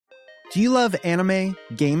Do you love anime,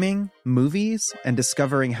 gaming, movies, and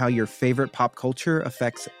discovering how your favorite pop culture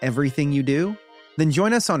affects everything you do? Then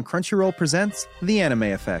join us on Crunchyroll Presents The Anime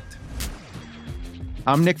Effect.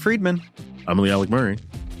 I'm Nick Friedman. I'm Lee Alec Murray.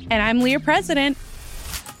 And I'm Leah President.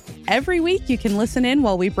 Every week you can listen in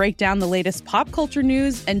while we break down the latest pop culture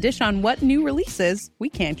news and dish on what new releases we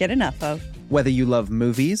can't get enough of. Whether you love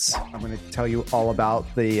movies, I'm going to tell you all about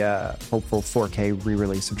the hopeful 4K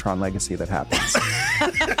re-release of Tron Legacy that happens.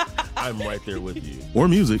 I'm right there with you. Or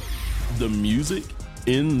music. The music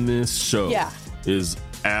in this show is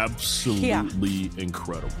absolutely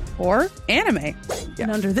incredible. Or anime. And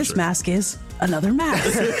under this mask is another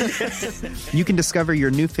mask. you can discover your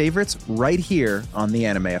new favorites right here on The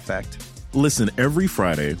Anime Effect. Listen every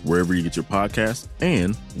Friday wherever you get your podcast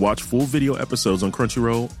and watch full video episodes on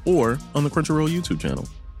Crunchyroll or on the Crunchyroll YouTube channel.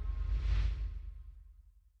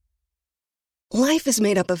 Life is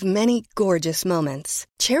made up of many gorgeous moments.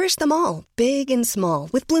 Cherish them all, big and small,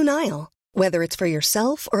 with Blue Nile. Whether it's for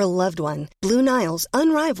yourself or a loved one, Blue Nile's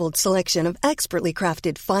unrivaled selection of expertly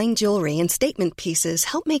crafted fine jewelry and statement pieces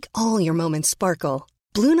help make all your moments sparkle.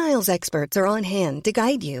 Blue Nile's experts are on hand to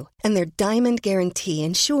guide you, and their diamond guarantee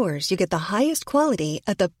ensures you get the highest quality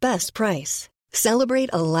at the best price. Celebrate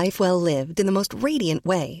a life well lived in the most radiant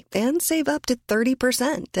way and save up to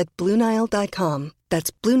 30% at BlueNile.com. That's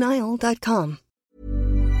BlueNile.com.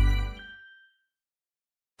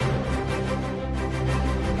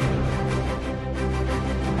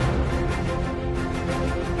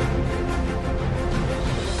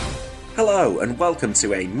 Hello and welcome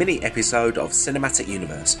to a mini episode of Cinematic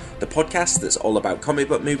Universe, the podcast that's all about comic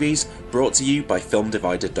book movies, brought to you by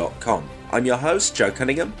FilmDivider.com. I'm your host, Joe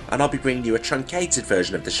Cunningham, and I'll be bringing you a truncated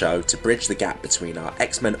version of the show to bridge the gap between our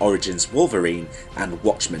X-Men Origins Wolverine and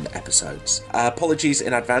Watchmen episodes. Apologies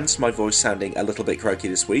in advance, my voice sounding a little bit croaky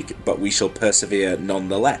this week, but we shall persevere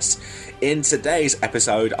nonetheless. In today's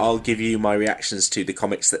episode, I'll give you my reactions to the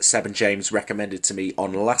comics that Seb and James recommended to me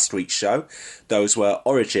on last week's show. Those were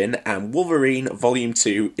Origin and Wolverine Volume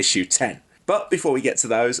 2, Issue 10. But before we get to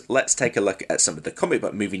those, let's take a look at some of the comic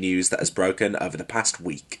book movie news that has broken over the past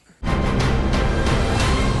week.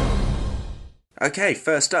 Okay,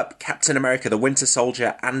 first up, Captain America the Winter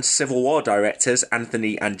Soldier and Civil War directors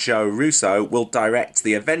Anthony and Joe Russo will direct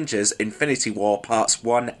the Avengers Infinity War Parts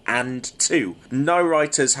 1 and 2. No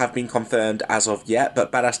writers have been confirmed as of yet,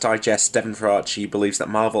 but Badass Digest's Devin Faraci believes that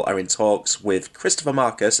Marvel are in talks with Christopher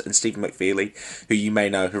Marcus and Stephen McFeely, who you may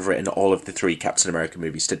know have written all of the 3 Captain America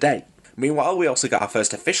movies to date. Meanwhile, we also got our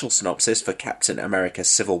first official synopsis for Captain America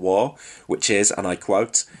Civil War, which is, and I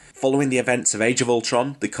quote, "Following the events of Age of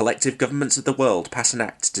Ultron, the collective governments of the world pass an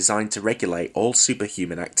act designed to regulate all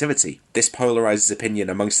superhuman activity. This polarises opinion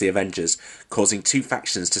amongst the Avengers, causing 2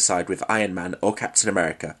 factions to side with Iron Man or Captain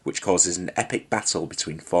America, which causes an epic battle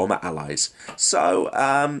between former allies." So,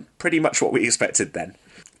 pretty much what we expected then.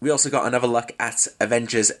 We also got another look at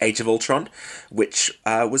Avengers Age of Ultron, which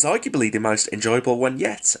was arguably the most enjoyable one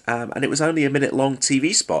yet, and it was only a minute-long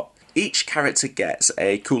TV spot. Each character gets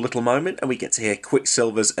a cool little moment, and we get to hear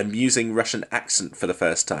Quicksilver's amusing Russian accent for the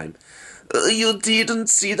first time. You didn't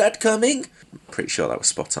see that coming? Pretty sure that was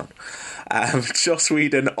spot on. Joss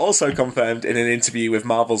Whedon also confirmed in an interview with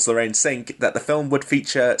Marvel's Lorraine Sink that the film would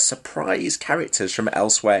feature surprise characters from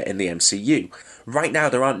elsewhere in the MCU. Right now,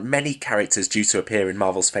 there aren't many characters due to appear in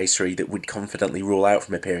Marvel's Phase 3 that would confidently rule out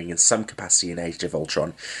from appearing in some capacity in Age of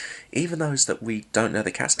Ultron, even those that we don't know the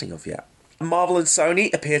casting of yet. Marvel and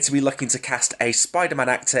Sony appear to be looking to cast a Spider-Man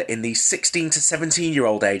actor in the 16 to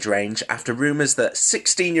 17-year-old age range after rumours that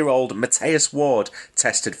 16-year-old Matthias Ward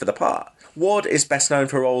tested for the part. Ward is best known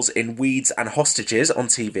for roles in Weeds and Hostages on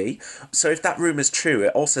TV, so if that rumour's true,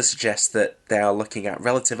 it also suggests that they are looking at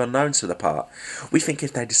relative unknowns for the part. We think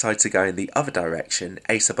if they decide to go in the other direction,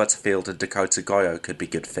 Asa Butterfield and Dakota Goyo could be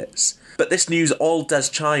good fits. But this news all does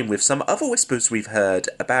chime with some other whispers we've heard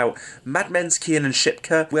about Mad Men's Kiernan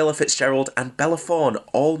Shipka, Willa Fitzgerald and Bella Thorne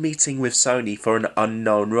all meeting with Sony for an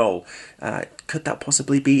unknown role. Could that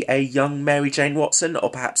possibly be a young Mary Jane Watson or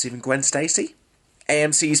perhaps even Gwen Stacy?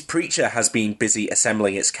 AMC's Preacher has been busy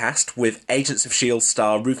assembling its cast, with Agents of S.H.I.E.L.D.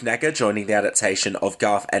 star Ruth Negga joining the adaptation of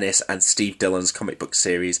Garth Ennis and Steve Dillon's comic book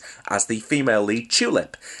series as the female lead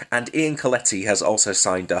Tulip, and Ian Coletti has also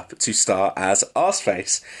signed up to star as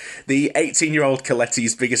Arseface. The 18-year-old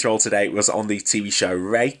Coletti's biggest role to date was on the TV show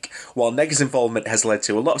Rake, while Negga's involvement has led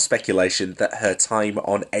to a lot of speculation that her time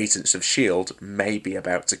on Agents of S.H.I.E.L.D. may be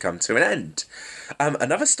about to come to an end.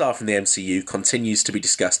 Another star from the MCU continues to be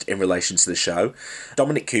discussed in relation to the show.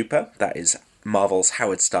 Dominic Cooper, that is Marvel's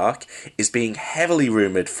Howard Stark, is being heavily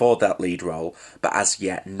rumoured for that lead role, but as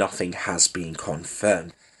yet nothing has been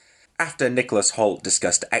confirmed. After Nicholas Hoult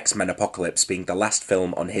discussed X-Men Apocalypse being the last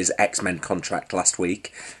film on his X-Men contract last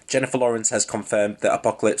week, Jennifer Lawrence has confirmed that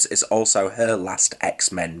Apocalypse is also her last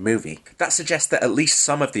X-Men movie. That suggests that at least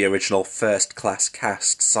some of the original first-class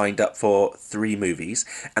cast signed up for 3 movies,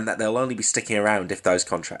 and that they'll only be sticking around if those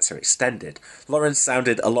contracts are extended. Lawrence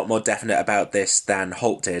sounded a lot more definite about this than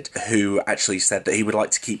Hoult did, who actually said that he would like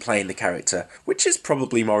to keep playing the character, which is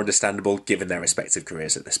probably more understandable given their respective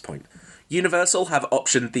careers at this point. Universal have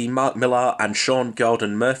optioned the Mark Millar and Sean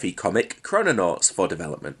Gordon Murphy comic Chrononauts for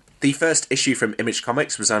development. The first issue from Image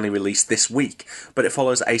Comics was only released this week, but it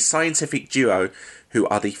follows a scientific duo who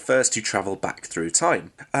are the first to travel back through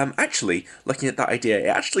time. Actually, looking at that idea, it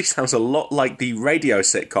actually sounds a lot like the radio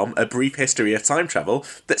sitcom A Brief History of Time Travel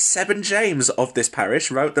that Seb James of This Parish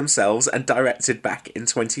wrote themselves and directed back in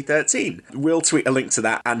 2013. We'll tweet a link to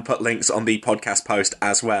that and put links on the podcast post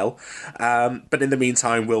as well. But in the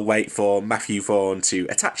meantime, we'll wait for Matthew Vaughn to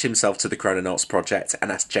attach himself to the Chrononauts project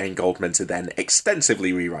and ask Jane Goldman to then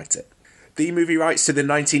extensively rewrite it. The movie rights to the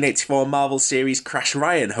 1984 Marvel series Crash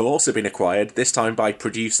Ryan have also been acquired, this time by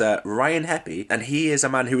producer Ryan Heppy, and he is a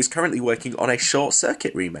man who is currently working on a Short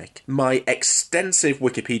Circuit remake. My extensive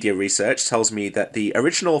Wikipedia research tells me that the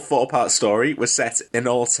original 4-part story was set in an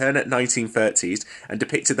alternate 1930s and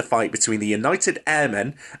depicted the fight between the United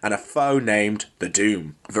Airmen and a foe named the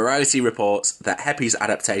Doom. Variety reports that Heppy's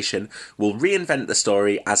adaptation will reinvent the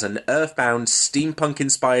story as an earthbound,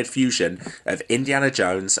 steampunk-inspired fusion of Indiana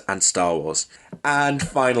Jones and Star Wars. And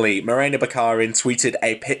finally, Morena Baccarin tweeted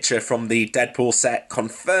a picture from the Deadpool set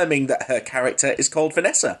confirming that her character is called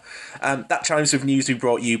Vanessa. That chimes with news we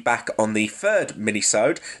brought you back on the 3rd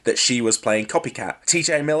minisode that she was playing Copycat.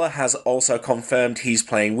 TJ Miller has also confirmed he's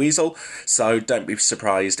playing Weasel, so don't be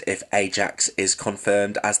surprised if Ajax is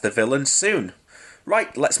confirmed as the villain soon.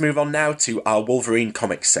 Right, let's move on now to our Wolverine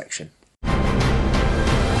comics section.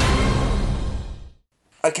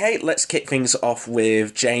 Okay, let's kick things off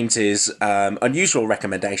with James's unusual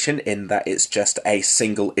recommendation in that it's just a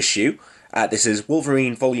single issue. This is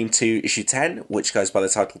Wolverine Volume 2, Issue 10, which goes by the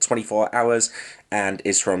title 24 Hours, and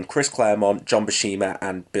is from Chris Claremont, John Buscema,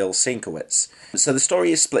 and Bill Sienkiewicz. So the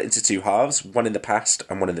story is split into 2 halves, one in the past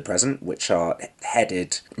and one in the present, which are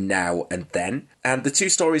headed now and then. And the 2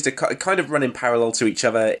 stories are kind of running parallel to each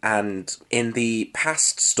other, and in the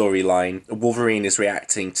past storyline, Wolverine is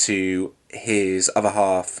reacting to his other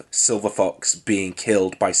half, Silver Fox, being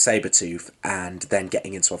killed by Sabretooth and then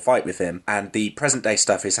getting into a fight with him. And the present day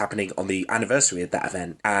stuff is happening on the anniversary of that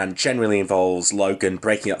event and generally involves Logan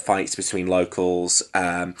breaking up fights between locals,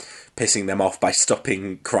 pissing them off by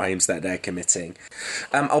stopping crimes that they're committing.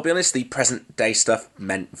 I'll be honest, the present day stuff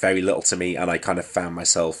meant very little to me, and I kind of found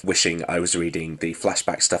myself wishing I was reading the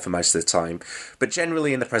flashback stuff for most of the time. But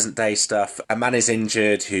generally in the present day stuff, a man is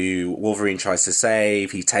injured who Wolverine tries to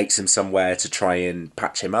save. He takes him somewhere to try and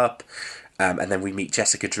patch him up. And then we meet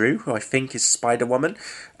Jessica Drew, who I think is Spider-Woman.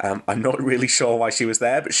 I'm not really sure why she was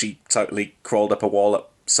there, but she totally crawled up a wall at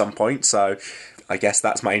some point, so I guess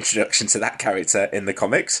that's my introduction to that character in the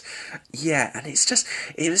comics. Yeah, and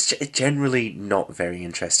it was generally not very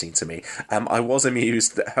interesting to me. I was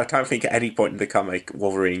amused that I don't think at any point in the comic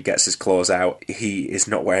Wolverine gets his claws out. He is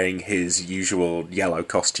not wearing his usual yellow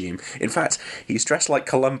costume. In fact, he's dressed like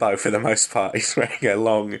Columbo for the most part. He's wearing a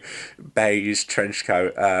long beige trench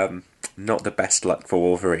coat. Not the best luck for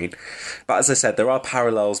Wolverine. But as I said, there are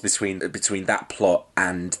parallels between that plot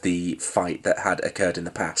and the fight that had occurred in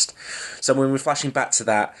the past. So when we're flashing back to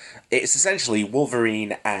that, it's essentially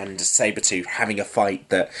Wolverine and Sabretooth having a fight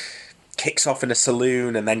that kicks off in a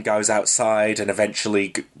saloon and then goes outside and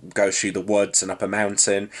eventually goes through the woods and up a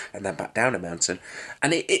mountain and then back down a mountain.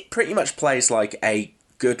 And it pretty much plays like a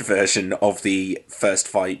good version of the first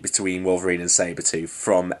fight between Wolverine and Sabretooth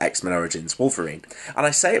from X-Men Origins Wolverine. And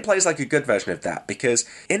I say it plays like a good version of that because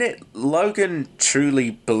in it, Logan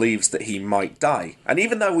truly believes that he might die. And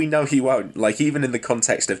even though we know he won't, like even in the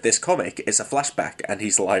context of this comic, it's a flashback and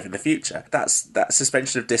he's alive in the future. That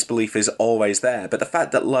suspension of disbelief is always there. But the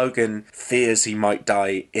fact that Logan fears he might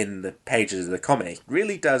die in the pages of the comic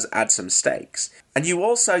really does add some stakes. And you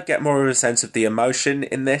also get more of a sense of the emotion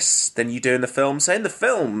in this than you do in the film. So in the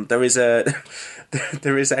film, there is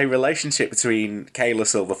a relationship between Kayla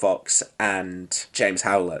Silver Fox and James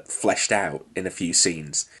Howlett fleshed out in a few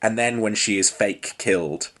scenes. And then when she is fake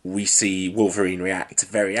killed, we see Wolverine react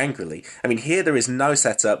very angrily. I mean, here there is no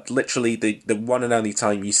setup. Literally, the one and only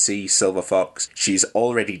time you see Silver Fox, she's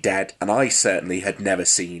already dead. And I certainly had never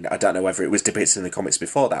seen, I don't know whether it was depicted in the comics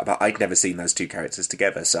before that, but I'd never seen those two characters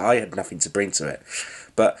together. So I had nothing to bring to it.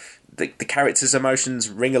 But the character's emotions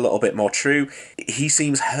ring a little bit more true. He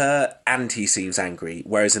seems hurt and he seems angry,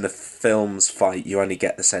 whereas in the film's fight, you only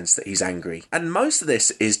get the sense that he's angry. And most of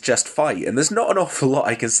this is just fight, and there's not an awful lot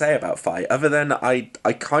I can say about fight, other than I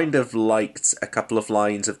kind of liked a couple of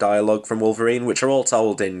lines of dialogue from Wolverine, which are all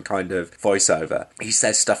told in kind of voiceover. He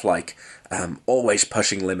says stuff like, always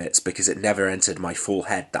pushing limits because it never entered my full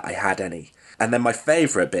head that I had any. And then my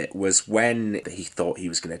favourite bit was when he thought he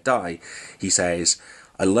was going to die. He says,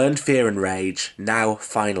 I learned fear and rage. Now,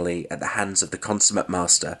 finally, at the hands of the consummate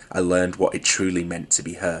master, I learned what it truly meant to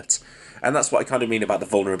be hurt. And that's what I kind of mean about the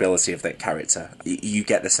vulnerability of that character. You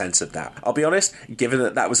get the sense of that. I'll be honest, given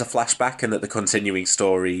that that was a flashback and that the continuing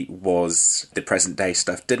story was the present day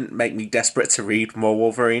stuff, didn't make me desperate to read more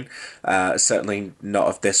Wolverine. Certainly not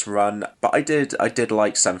of this run. But I did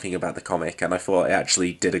like something about the comic, and I thought it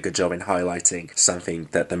actually did a good job in highlighting something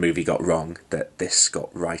that the movie got wrong, that this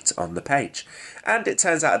got right on the page. And it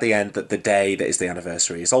turns out at the end that the day that is the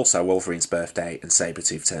anniversary is also Wolverine's birthday, and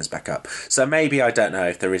Sabretooth turns back up. So maybe, I don't know,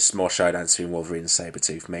 if there is more showdowns between Wolverine and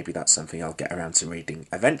Sabretooth, maybe that's something I'll get around to reading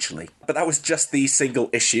eventually. But that was just the single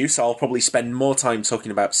issue, so I'll probably spend more time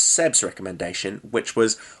talking about Seb's recommendation, which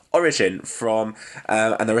was Origin from,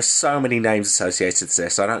 and there are so many names associated to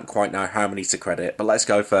this, I don't quite know how many to credit, but let's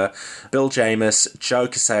go for Bill James, Joe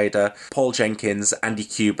Quesada, Paul Jenkins, Andy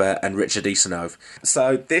Kubert, and Richard Isanove.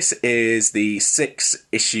 So this is the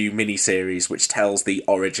 6-issue miniseries which tells the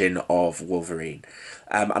origin of Wolverine.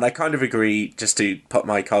 And I kind of agree, just to put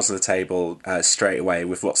my cards on the table straight away,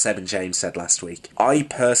 with what Seb and James said last week. I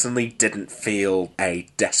personally didn't feel a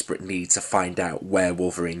desperate need to find out where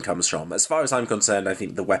Wolverine comes from. As far as I'm concerned, I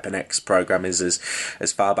think the Weapon X program is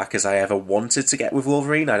as far back as I ever wanted to get with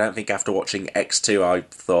Wolverine. I don't think after watching X2 I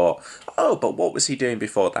thought, oh, but what was he doing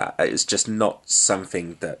before that? It's just not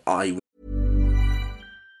something that I...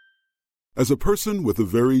 As a person with a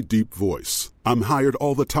very deep voice, I'm hired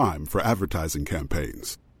all the time for advertising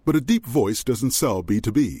campaigns. But a deep voice doesn't sell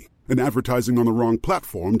B2B, and advertising on the wrong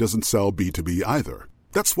platform doesn't sell B2B either.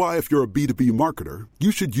 That's why if you're a B2B marketer,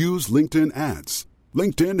 you should use LinkedIn ads.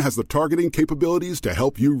 LinkedIn has the targeting capabilities to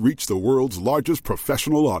help you reach the world's largest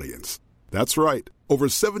professional audience. That's right, over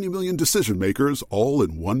 70 million decision makers all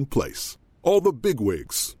in one place. All the big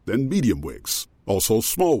wigs, then medium wigs, also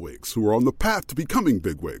small wigs who are on the path to becoming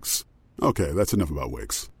big wigs. Okay, that's enough about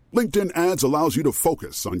wigs. LinkedIn ads allows you to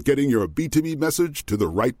focus on getting your B2B message to the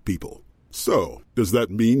right people. So, does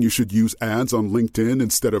that mean you should use ads on LinkedIn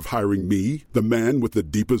instead of hiring me, the man with the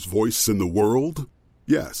deepest voice in the world?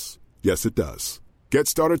 Yes. Yes, it does. Get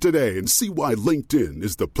started today and see why LinkedIn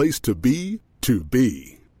is the place to be to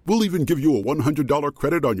be. We'll even give you a $100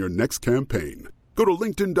 credit on your next campaign. Go to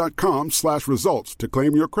linkedin.com/results to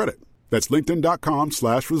claim your credit. That's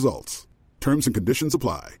linkedin.com/results. Terms and conditions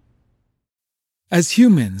apply. As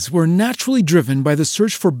humans, we're naturally driven by the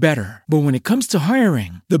search for better. But when it comes to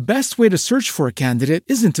hiring, the best way to search for a candidate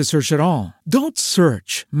isn't to search at all. Don't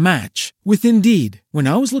search, match with Indeed. When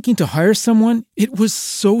I was looking to hire someone, it was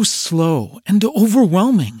so slow and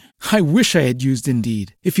overwhelming. I wish I had used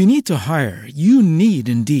Indeed. If you need to hire, you need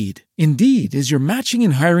Indeed. Indeed is your matching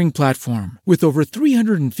and hiring platform with over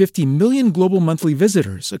 350 million global monthly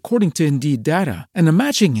visitors, according to Indeed data, and a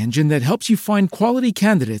matching engine that helps you find quality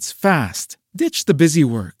candidates fast. Ditch the busy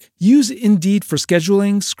work. Use Indeed for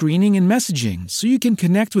scheduling, screening, and messaging so you can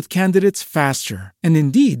connect with candidates faster. And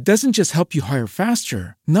Indeed doesn't just help you hire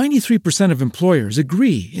faster. 93% of employers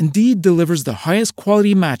agree Indeed delivers the highest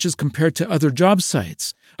quality matches compared to other job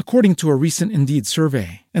sites, according to a recent Indeed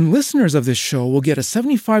survey. And listeners of this show will get a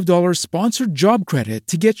 $75 sponsored job credit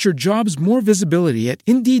to get your jobs more visibility at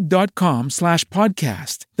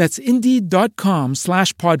Indeed.com/podcast. That's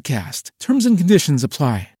Indeed.com/podcast. Terms and conditions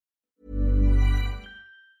apply.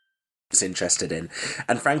 Interested in,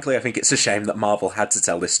 and frankly I think it's a shame that Marvel had to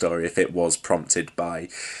tell this story if it was prompted by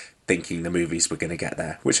thinking the movies were going to get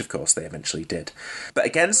there, which of course they eventually did. But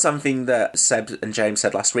again, something that Seb and James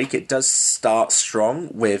said last week, it does start strong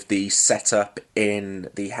with the setup in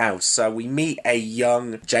the house. So we meet a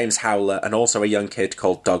young James Howlett and also a young kid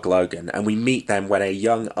called Doug Logan, and we meet them when a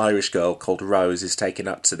young Irish girl called Rose is taken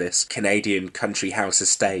up to this Canadian country house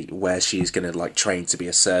estate where she's going to train to be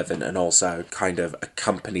a servant and also kind of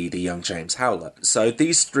accompany the young James Howlett. So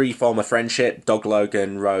these three form a friendship, Doug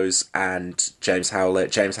Logan, Rose and James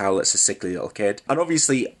Howlett. James Howlett Howlett's a sickly little kid. And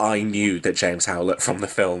obviously I knew that James Howlett from the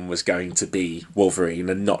film was going to be Wolverine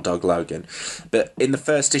and not Doug Logan. But in the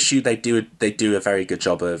first issue, they do a very good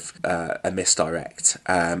job of a misdirect.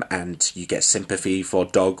 And you get sympathy for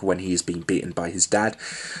Doug when he's being beaten by his dad.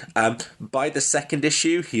 By the second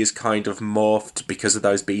issue, he is kind of morphed, because of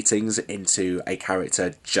those beatings, into a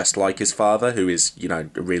character just like his father, who is,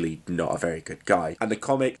 really not a very good guy. And the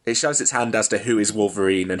comic, it shows its hand as to who is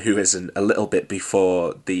Wolverine and who isn't a little bit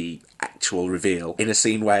before the actual reveal, in a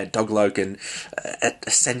scene where Doug Logan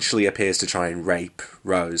essentially appears to try and rape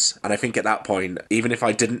Rose. And I think at that point, even if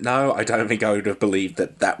I didn't know, I don't think I would have believed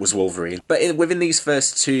that that was Wolverine. But within these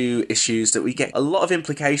first two issues, that we get a lot of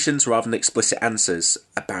implications rather than explicit answers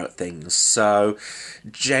about things. So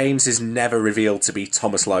James is never revealed to be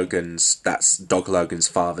Thomas Logan's, that's Doug Logan's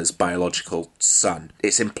father's biological son.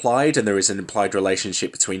 It's implied, and there is an implied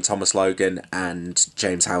relationship between Thomas Logan and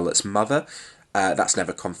James Howlett's mother. That's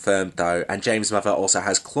never confirmed, though. And James' mother also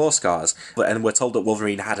has claw scars. And we're told that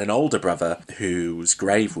Wolverine had an older brother whose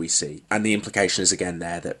grave we see. And the implication is again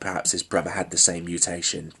there that perhaps his brother had the same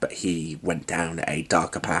mutation, but he went down a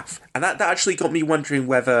darker path. And that actually got me wondering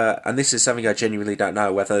whether, and this is something I genuinely don't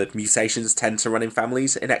know, whether mutations tend to run in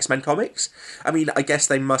families in X-Men comics. I mean, I guess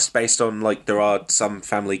they must, based on, there are some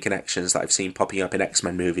family connections that I've seen popping up in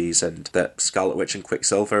X-Men movies, and that Scarlet Witch and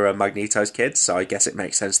Quicksilver are Magneto's kids, so I guess it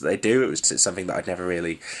makes sense that they do. It's something that I'd never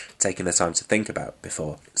really taken the time to think about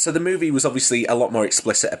before. So the movie was obviously a lot more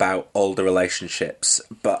explicit about older relationships,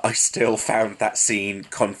 but I still found that scene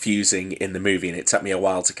confusing in the movie, and it took me a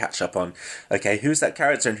while to catch up on, okay, who's that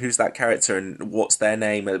character and who's that character and what's their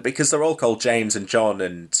name? Because they're all called James and John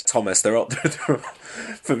and Thomas. They're all,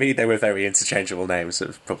 for me, they were very interchangeable names. It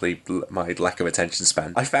was probably my lack of attention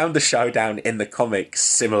span. I found the showdown in the comics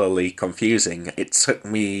similarly confusing. It took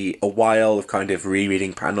me a while of kind of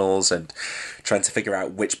rereading panels and trying to figure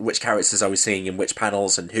out which characters I was seeing in which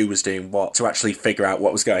panels and who was doing what, to actually figure out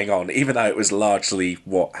what was going on, even though it was largely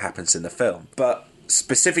what happens in the film. But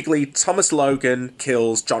specifically, Thomas Logan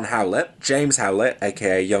kills John Howlett. James Howlett,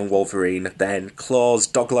 aka Young Wolverine, then claws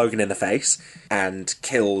Doug Logan in the face and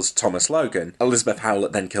kills Thomas Logan. Elizabeth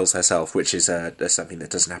Howlett then kills herself, which is something that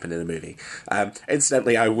doesn't happen in the movie.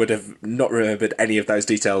 Incidentally, I would have not remembered any of those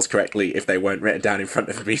details correctly if they weren't written down in front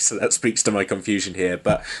of me, so that speaks to my confusion here.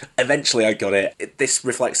 But eventually I got it. This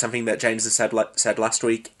reflects something that James has said last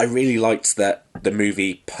week. I really liked that the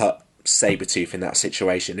movie put Sabretooth in that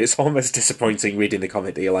situation. It's almost disappointing reading the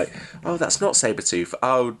comic that you're like, oh, that's not Sabretooth.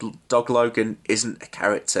 Oh, Doug Logan isn't a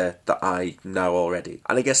character that I know already.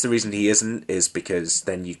 And I guess the reason he isn't is because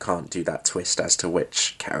then you can't do that twist as to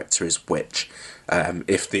which character is which.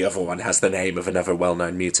 If the other one has the name of another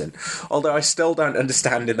well-known mutant. Although I still don't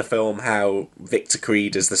understand in the film how Victor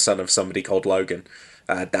Creed is the son of somebody called Logan.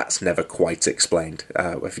 That's never quite explained.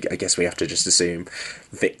 I guess we have to just assume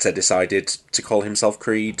Victor decided to call himself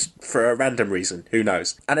Creed for a random reason. Who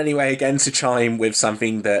knows? And anyway, again, to chime with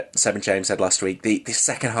something that Seb and James said last week, the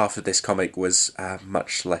second half of this comic was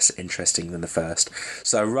much less interesting than the first.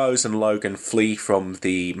 So Rose and Logan flee from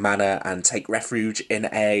the manor and take refuge in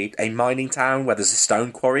a mining town where there's a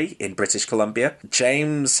stone quarry in British Columbia.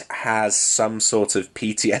 James has some sort of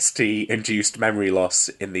PTSD-induced memory loss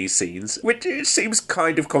in these scenes, which seems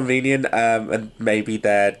kind of convenient, and maybe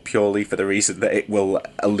they're purely for the reason that it will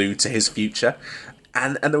allude to his future.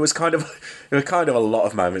 And there were kind of a lot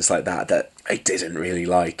of moments like that I didn't really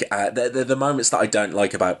like. The moments that I don't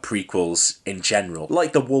like about prequels in general,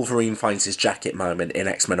 like the Wolverine finds his jacket moment in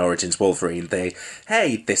X-Men Origins Wolverine.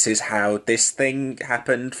 Hey, this is how this thing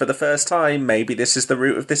happened for the first time. Maybe this is the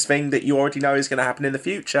root of this thing that you already know is going to happen in the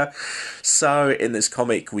future. So in this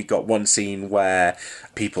comic, we got one scene where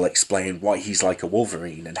people explain why he's like a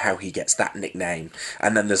Wolverine and how he gets that nickname.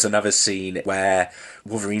 And then there's another scene where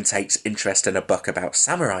Wolverine takes interest in a book about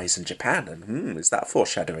samurais in Japan. And is that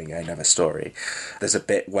foreshadowing another story? There's a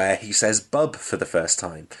bit where he says bub for the first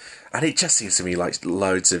time. And it just seems to me like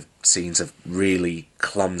loads of scenes of really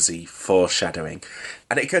clumsy foreshadowing.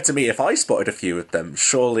 And it occurred to me, if I spotted a few of them,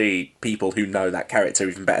 surely people who know that character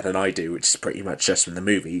even better than I do, which is pretty much just from the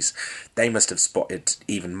movies, they must have spotted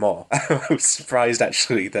even more. I was surprised,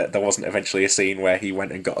 actually, that there wasn't eventually a scene where he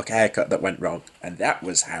went and got a haircut that went wrong. And that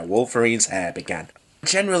was how Wolverine's hair began.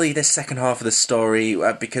 Generally, this second half of the story,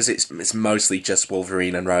 because it's mostly just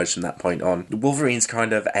Wolverine and Rose from that point on, Wolverine's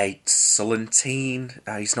kind of a sullen teen.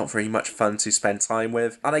 He's not very much fun to spend time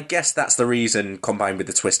with. And I guess that's the reason, combined with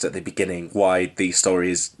the twist at the beginning, why the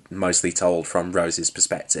story is mostly told from Rose's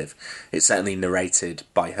perspective. It's certainly narrated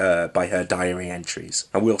by her diary entries.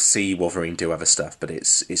 And we'll see Wolverine do other stuff, but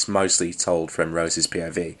it's mostly told from Rose's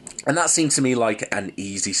POV. And that seemed to me like an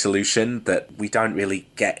easy solution, that we don't really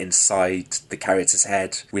get inside the character's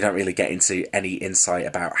head. We don't really get into any insight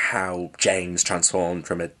about how James transformed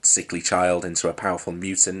from a sickly child into a powerful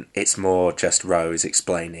mutant. It's more just Rose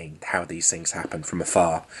explaining how these things happen from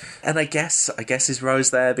afar. And I guess is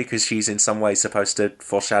Rose there because she's in some way supposed to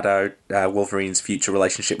foreshadow Wolverine's future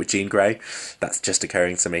relationship with Jean Grey? That's just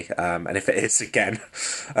occurring to me. And if it is, again,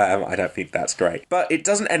 I don't think that's great. But it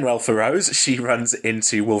doesn't end well for Rose. She runs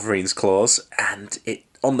into Wolverine's claws, and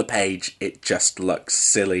on the page, it just looks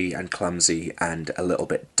silly and clumsy and a little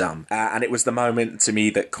bit dumb. And it was the moment to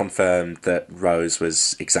me that confirmed that Rose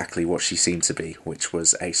was exactly what she seemed to be, which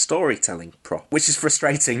was a storytelling prop. Which is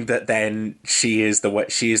frustrating that then she is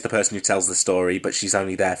the person who tells the story, but she's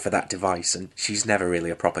only there for that device, and she's never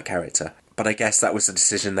really a proper character. But I guess that was the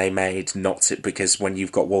decision they made, not to, because when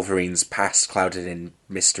you've got Wolverine's past clouded in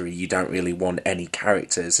mystery, you don't really want any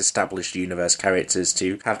characters, established universe characters,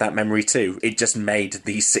 to have that memory too. It just made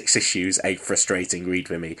these 6 issues a frustrating read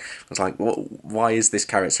for me. I was like, why is this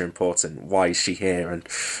character important? Why is she here? And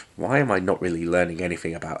why am I not really learning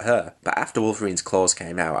anything about her? But after Wolverine's Claws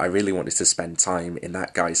came out, I really wanted to spend time in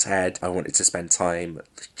that guy's head. I wanted to spend time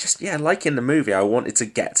like in the movie. I wanted to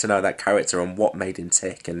get to know that character and what made him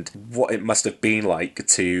tick and what it must have been like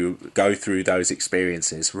to go through those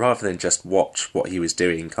experiences, rather than just watch what he was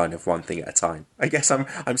doing kind of one thing at a time. I guess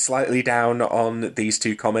I'm slightly down on these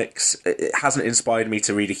 2 comics. It hasn't inspired me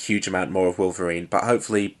to read a huge amount more of Wolverine, but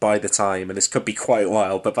hopefully by the time, and this could be quite a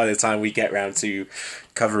while, but by the time we get round to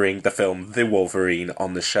covering the film The Wolverine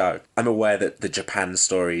on the show, I'm aware that the Japan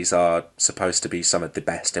stories are supposed to be some of the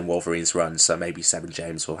best in Wolverine's run, so maybe Seven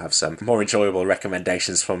James will have some more enjoyable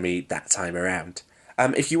recommendations from me that time around.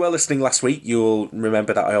 If you were listening last week, you'll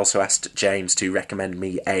remember that I also asked James to recommend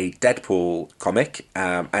me a Deadpool comic,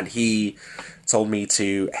 and he told me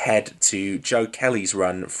to head to Joe Kelly's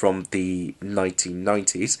run from the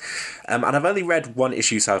 1990s. And I've only read 1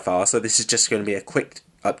 issue so far, so this is just going to be a quick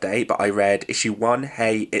update, but I read issue 1,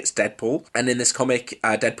 Hey, It's Deadpool. And in this comic,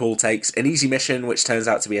 Deadpool takes an easy mission, which turns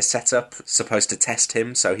out to be a setup supposed to test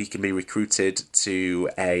him so he can be recruited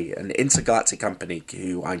to an intergalactic company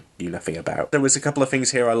who I knew nothing about. There was a couple of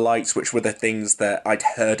things here I liked, which were the things that I'd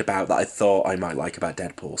heard about that I thought I might like about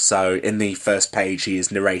Deadpool. So in the first page, he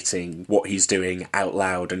is narrating what he's doing out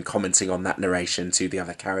loud and commenting on that narration to the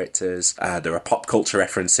other characters. There are pop culture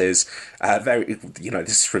references. This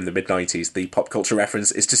is from the mid-90s. The pop culture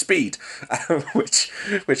reference is to Speed, which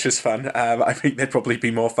was fun. I think they'd probably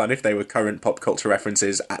be more fun if they were current pop culture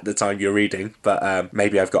references at the time you're reading, but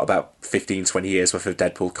maybe I've got about 15-20 years worth of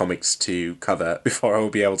Deadpool comics to cover before I will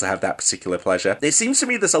be able to have that particular pleasure. It seems to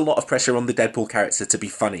me there's a lot of pressure on the Deadpool character to be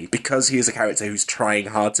funny, because he is a character who's trying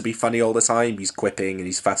hard to be funny all the time. He's quipping and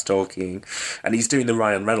he's fast talking and he's doing the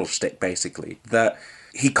Ryan Reynolds shtick, basically, that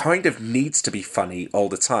he kind of needs to be funny all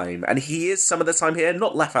the time, and he is some of the time here,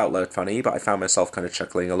 not laugh out loud funny, but I found myself kind of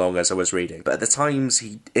chuckling along as I was reading. But at the times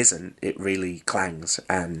he isn't, it really clangs,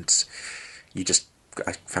 and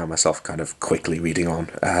I found myself kind of quickly reading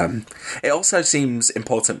on. It also seems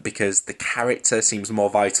important because the character seems more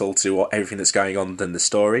vital to everything that's going on than the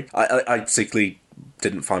story. I particularly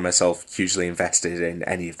didn't find myself hugely invested in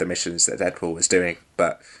any of the missions that Deadpool was doing,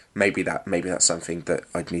 but maybe that's something that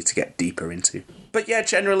I'd need to get deeper into. But yeah,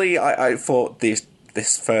 generally I thought this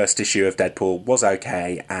first issue of Deadpool was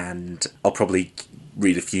okay, and I'll probably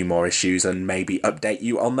read a few more issues and maybe update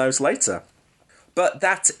you on those later. But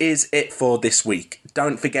that is it for this week.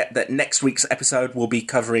 Don't forget that next week's episode will be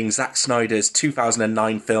covering Zack Snyder's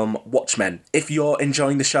 2009 film Watchmen. If you're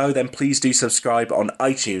enjoying the show, then please do subscribe on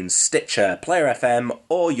iTunes, Stitcher, Player FM,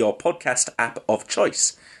 or your podcast app of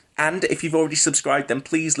choice. And if you've already subscribed, then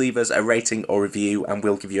please leave us a rating or review and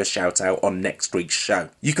we'll give you a shout out on next week's show.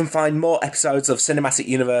 You can find more episodes of Cinematic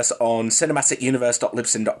Universe on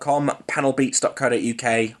cinematicuniverse.libsyn.com,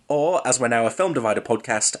 panelbeats.co.uk, or, as we're now a Film Divider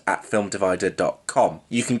podcast, at filmdivider.com.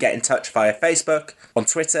 You can get in touch via Facebook, on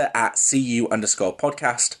Twitter at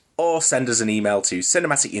CU_podcast, or send us an email to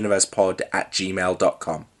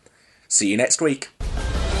cinematicuniversepod@gmail.com. See you next week.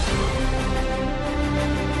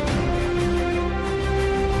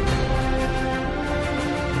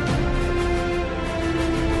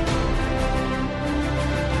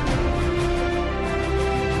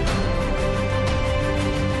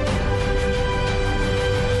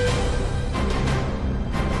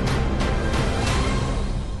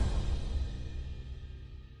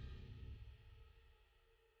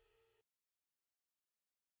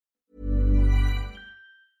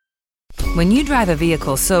 When you drive a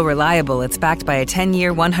vehicle so reliable it's backed by a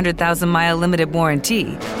 10-year, 100,000-mile limited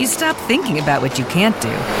warranty, you stop thinking about what you can't do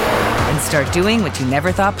and start doing what you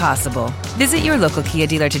never thought possible. Visit your local Kia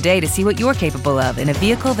dealer today to see what you're capable of in a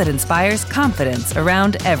vehicle that inspires confidence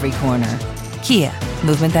around every corner. Kia,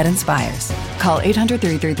 movement that inspires. Call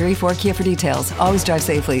 800-333-4KIA for details. Always drive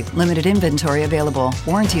safely. Limited inventory available.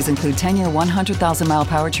 Warranties include 10-year 100,000-mile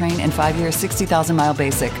powertrain and 5-year 60,000-mile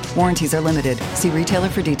basic. Warranties are limited. See retailer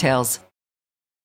for details.